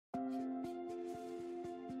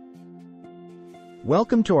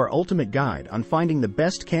Welcome to our ultimate guide on finding the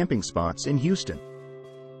best camping spots in Houston.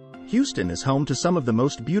 Houston is home to some of the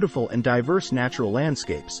most beautiful and diverse natural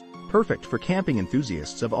landscapes, perfect for camping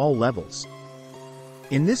enthusiasts of all levels.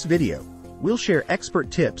 In this video, we'll share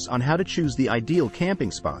expert tips on how to choose the ideal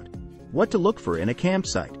camping spot, what to look for in a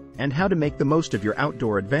campsite, and how to make the most of your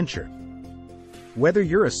outdoor adventure. Whether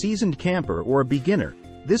you're a seasoned camper or a beginner,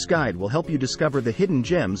 this guide will help you discover the hidden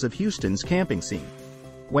gems of Houston's camping scene.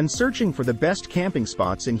 When searching for the best camping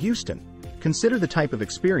spots in Houston, consider the type of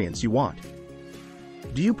experience you want.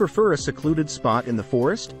 Do you prefer a secluded spot in the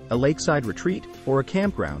forest, a lakeside retreat, or a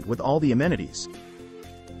campground with all the amenities?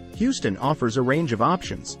 Houston offers a range of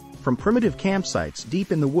options, from primitive campsites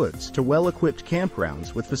deep in the woods to well-equipped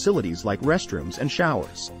campgrounds with facilities like restrooms and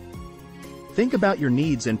showers. Think about your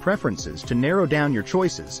needs and preferences to narrow down your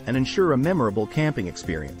choices and ensure a memorable camping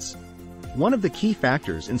experience. One of the key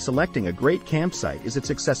factors in selecting a great campsite is its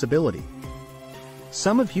accessibility.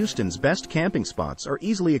 Some of Houston's best camping spots are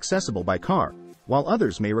easily accessible by car, while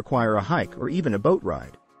others may require a hike or even a boat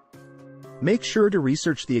ride. Make sure to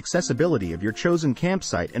research the accessibility of your chosen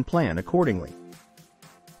campsite and plan accordingly.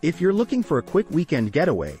 If you're looking for a quick weekend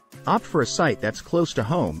getaway, opt for a site that's close to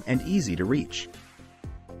home and easy to reach.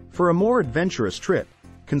 For a more adventurous trip,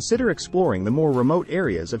 consider exploring the more remote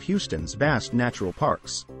areas of Houston's vast natural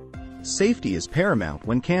parks. Safety is paramount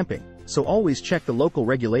when camping, so always check the local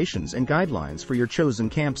regulations and guidelines for your chosen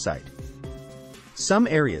campsite. Some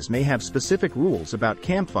areas may have specific rules about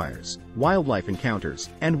campfires, wildlife encounters,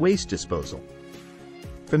 and waste disposal.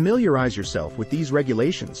 Familiarize yourself with these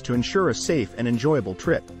regulations to ensure a safe and enjoyable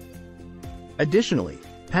trip. Additionally,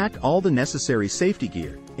 pack all the necessary safety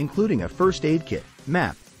gear, including a first aid kit,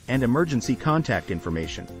 map, and emergency contact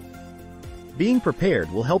information. Being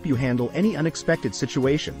prepared will help you handle any unexpected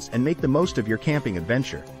situations and make the most of your camping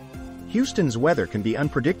adventure. Houston's weather can be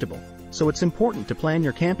unpredictable, so it's important to plan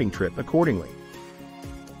your camping trip accordingly.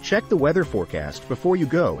 Check the weather forecast before you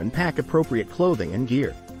go and pack appropriate clothing and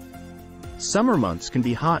gear. Summer months can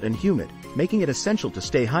be hot and humid, making it essential to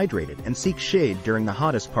stay hydrated and seek shade during the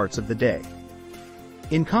hottest parts of the day.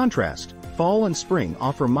 In contrast, fall and spring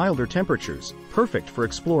offer milder temperatures, perfect for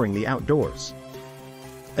exploring the outdoors.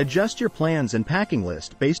 Adjust your plans and packing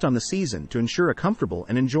list based on the season to ensure a comfortable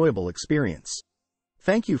and enjoyable experience.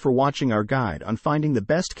 Thank you for watching our guide on finding the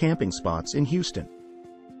best camping spots in Houston.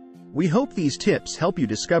 We hope these tips help you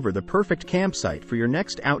discover the perfect campsite for your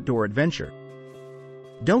next outdoor adventure.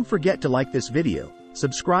 Don't forget to like this video,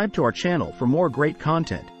 subscribe to our channel for more great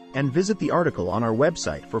content, and visit the article on our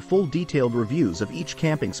website for full detailed reviews of each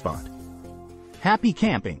camping spot. Happy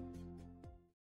camping!